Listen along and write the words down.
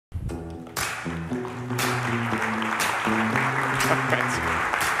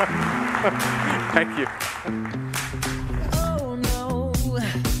Thank you.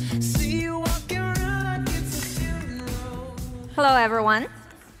 Hello, everyone.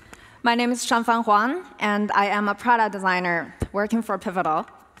 My name is Shanfan Huang, and I am a product designer working for Pivotal.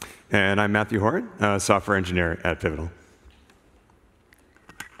 And I'm Matthew Horan, a software engineer at Pivotal.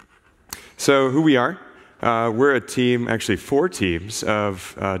 So who we are? We're a team, actually 4 teams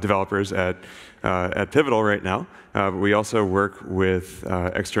of developers at Pivotal right now. But we also work with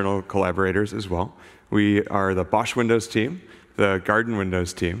external collaborators as well. We are the Bosch Windows team, the Garden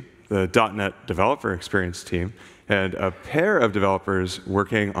Windows team, the .NET Developer Experience team, and a pair of developers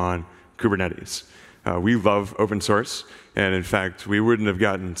working on Kubernetes. We love open source, and in fact, we wouldn't have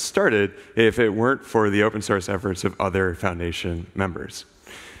gotten started if it weren't for the open source efforts of other Foundation members.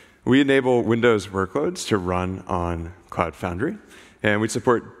 We enable Windows workloads to run on Cloud Foundry, and we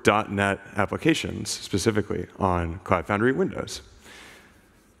support .NET applications specifically on Cloud Foundry Windows.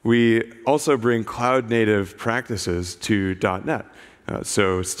 We also bring cloud-native practices to .NET.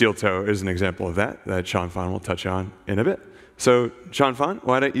 So Steel Toe is an example of that Shanfan will touch on in a bit. So Shanfan,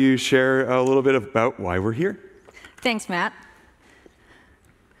 why don't you share a little bit about why we're here? Thanks, Matt.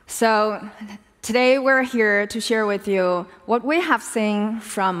 So today we're here to share with you what we have seen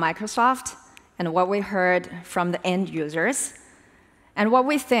from Microsoft and what we heard from the end users, and what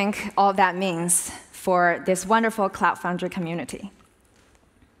we think all that means for this wonderful Cloud Foundry community.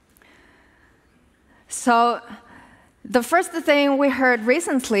 So the first thing we heard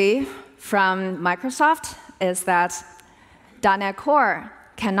recently from Microsoft is that .NET Core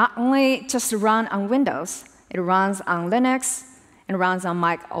can not only just run on Windows, it runs on Linux, it runs on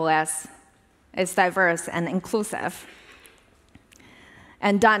Mac OS. It's diverse and inclusive.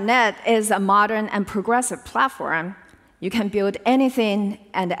 And .NET is a modern and progressive platform. You can build anything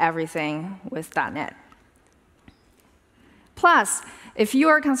and everything with .NET. Plus, if you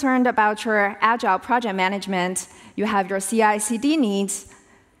are concerned about your agile project management, you have your CI/CD needs,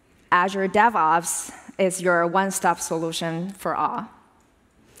 Azure DevOps is your one-stop solution for all.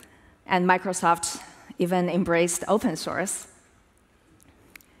 And Microsoft even embraced open source.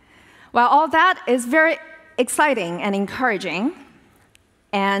 Well, all that is very exciting and encouraging,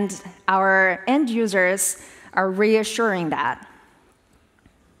 and our end users are reassuring that.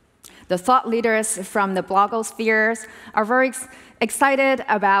 The thought leaders from the blogospheres are very excited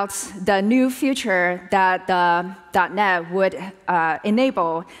about the new future that .NET would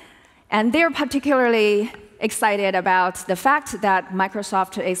enable. And they're particularly excited about the fact that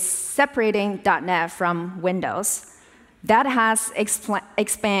Microsoft is separating .NET from Windows. That has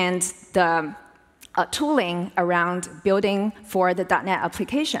expanded the tooling around building for the .NET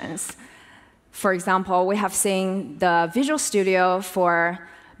applications. For example, we have seen the Visual Studio for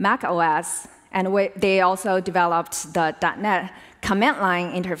Mac OS, and they also developed the .NET command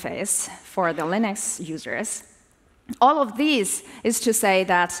line interface for the Linux users. All of these is to say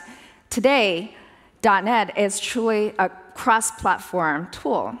that today, .NET is truly a cross-platform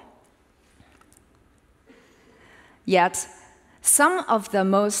tool. Yet, some of the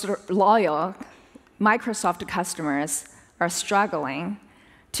most loyal Microsoft customers are struggling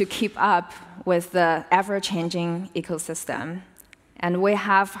to keep up with the ever-changing ecosystem. And we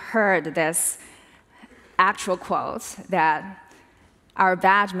have heard this actual quote that our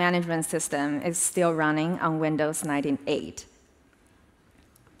badge management system is still running on Windows 98.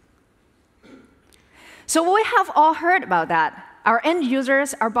 So we have all heard about that. Our end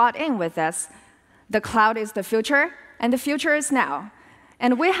users are bought in with this. The cloud is the future, and the future is now.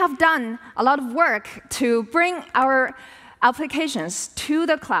 And we have done a lot of work to bring our applications to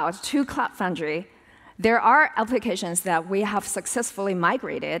the cloud, to Cloud Foundry. There are applications that we have successfully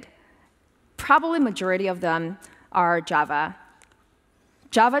migrated. Probably majority of them are Java.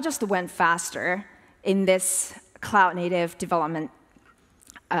 Java just went faster in this cloud-native development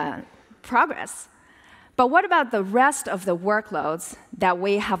progress. But what about the rest of the workloads that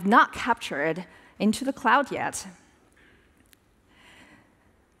we have not captured into the cloud yet?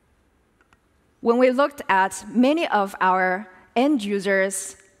 When we looked at many of our end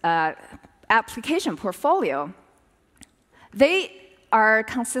users' application portfolio, they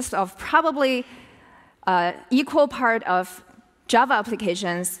consist of probably equal part of Java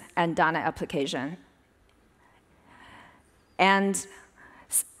applications and .NET application. And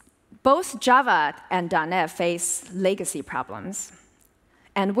both Java and .NET face legacy problems.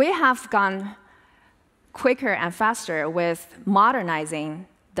 And we have gone quicker and faster with modernizing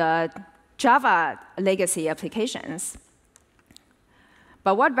the Java legacy applications.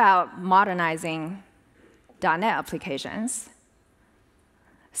 But what about modernizing .NET applications?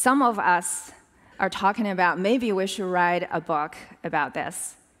 Some of us are talking about maybe we should write a book about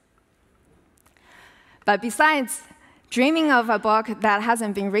this. But besides dreaming of a book that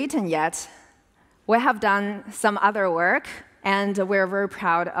hasn't been written yet, we have done some other work, and we're very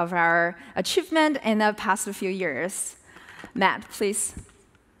proud of our achievement in the past few years. Matt, please.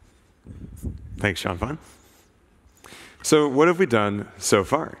 Thanks, Shanfan. So what have we done so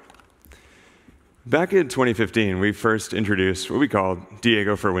far? Back in 2015, we first introduced what we called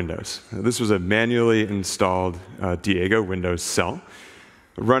Diego for Windows. This was a manually installed Diego Windows cell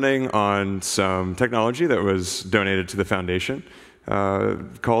running on some technology that was donated to the foundation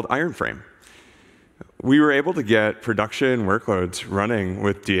called IronFrame. We were able to get production workloads running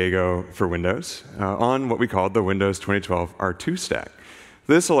with Diego for Windows on what we called the Windows 2012 R2 stack.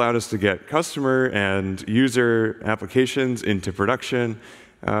 This allowed us to get customer and user applications into production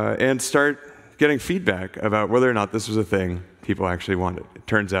and start getting feedback about whether or not this was a thing people actually wanted. It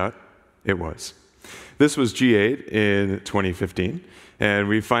turns out it was. This was GA'd in 2015, and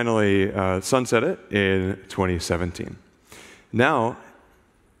we finally sunset it in 2017. Now,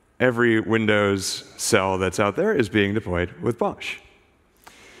 every Windows cell that's out there is being deployed with BOSH.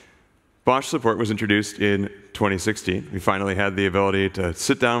 BOSH support was introduced in 2016. We finally had the ability to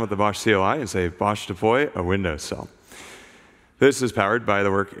sit down with the BOSH CLI and say, BOSH deploy a Windows cell. This is powered by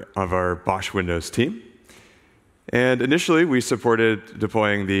the work of our BOSH Windows team. And initially, we supported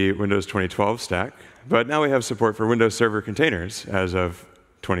deploying the Windows 2012 stack, but now we have support for Windows Server containers as of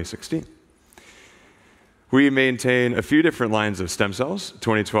 2016. We maintain a few different lines of stem cells,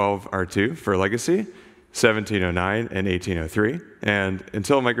 2012 R2 for legacy, 1709 and 1803. And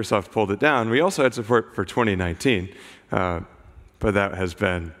until Microsoft pulled it down, we also had support for 2019, but that has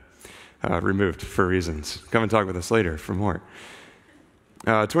been removed for reasons. Come and talk with us later for more.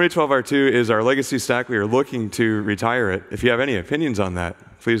 2012 R2 is our legacy stack. We are looking to retire it. If you have any opinions on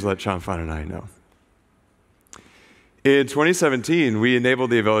that, please let Shanfan and I know. In 2017, we enabled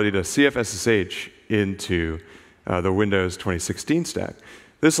the ability to CF OSS into the Windows 2016 stack.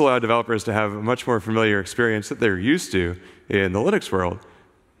 This allowed developers to have a much more familiar experience that they're used to in the Linux world,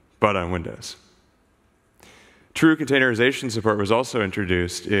 but on Windows. True containerization support was also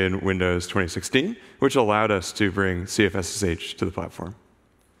introduced in Windows 2016, which allowed us to bring CF OSS to the platform.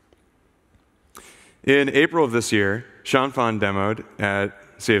 In April of this year, Shanfan demoed at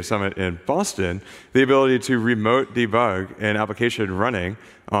CF Summit in Boston the ability to remote debug an application running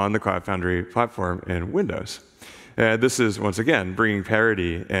on the Cloud Foundry platform in Windows. This is, once again, bringing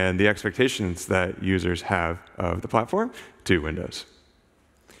parity and the expectations that users have of the platform to Windows.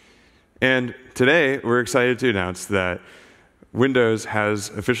 And today, we're excited to announce that Windows has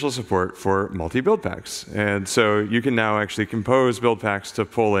official support for multi-build packs. And so you can now actually compose build packs to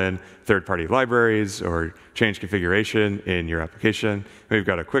pull in third-party libraries or change configuration in your application. We've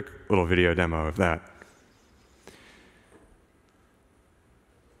got a quick little video demo of that.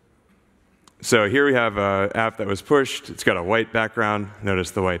 So here we have an app that was pushed. It's got a white background.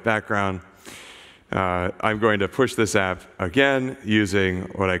 Notice the white background. I'm going to push this app again using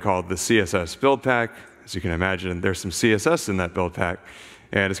what I call the CSS build pack. As you can imagine, there's some CSS in that build pack,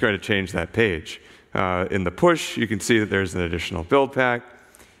 and it's going to change that page. In the push, you can see that there's an additional build pack,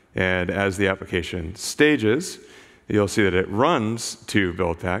 and as the application stages, you'll see that it runs two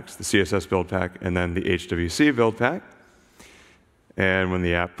build packs, the CSS build pack and then the HWC build pack. And when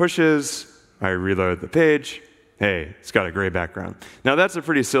the app pushes, I reload the page. Hey, it's got a gray background. Now, that's a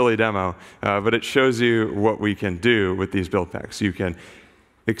pretty silly demo, but it shows you what we can do with these build packs. You can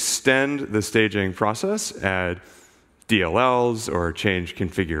extend the staging process, add DLLs or change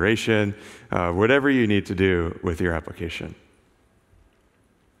configuration, whatever you need to do with your application.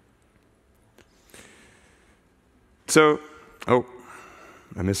 So, oh,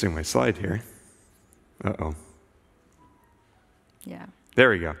 I'm missing my slide here. Uh-oh. Yeah.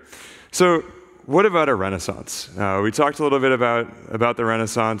 There we go. So what about a Renaissance? We talked a little bit about the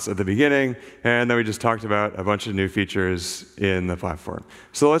Renaissance at the beginning, and then we just talked about a bunch of new features in the platform.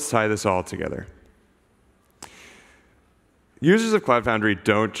 So let's tie this all together. Users of Cloud Foundry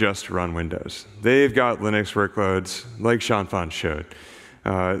don't just run Windows. They've got Linux workloads, like Shanfan showed.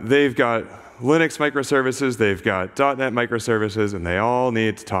 They've got Linux microservices, they've got .NET microservices, and they all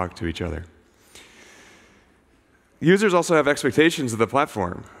need to talk to each other. Users also have expectations of the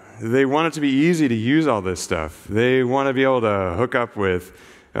platform. They want it to be easy to use all this stuff. They want to be able to hook up with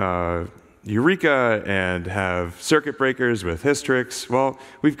Eureka and have circuit breakers with Hystrix. Well,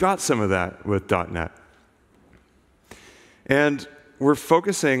 we've got some of that with .NET. And we're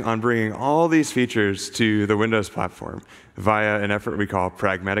focusing on bringing all these features to the Windows platform via an effort we call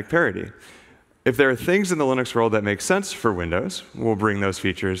pragmatic parity. If there are things in the Linux world that make sense for Windows, we'll bring those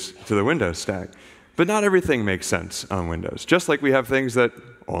features to the Windows stack. But not everything makes sense on Windows. Just like we have things that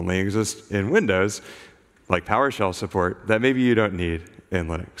only exist in Windows, like PowerShell support, that maybe you don't need in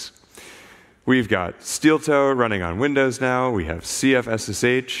Linux. We've got Steel Toe running on Windows now. We have CF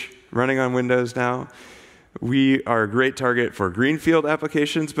OSS running on Windows now. We are a great target for greenfield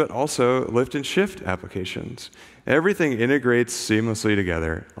applications, but also lift and shift applications. Everything integrates seamlessly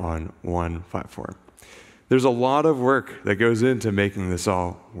together on one platform. There's a lot of work that goes into making this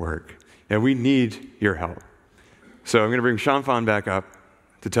all work, and we need your help. So I'm going to bring Shanfan back up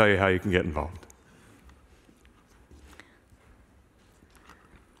to tell you how you can get involved.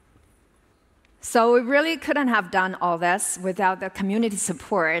 So we really couldn't have done all this without the community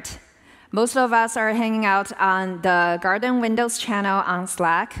support. Most of us are hanging out on the Garden Windows channel on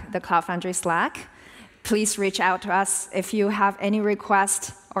Slack, the Cloud Foundry Slack. Please reach out to us if you have any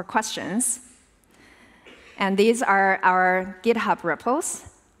requests or questions. And these are our GitHub repos.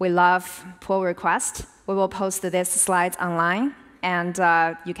 We love pull requests. We will post these slides online, and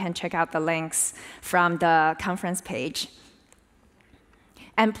you can check out the links from the conference page.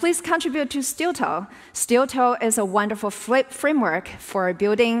 And please contribute to Steel Toe. Steel Toe is a wonderful framework for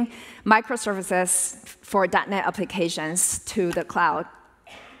building microservices for .NET applications to the cloud.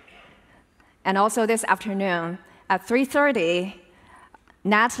 And also this afternoon at 3:30,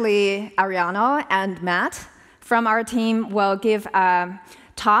 Natalie, Ariano, and Matt from our team will give a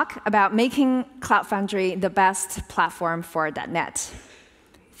talk about making Cloud Foundry the best platform for .NET.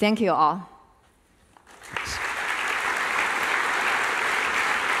 Thank you all.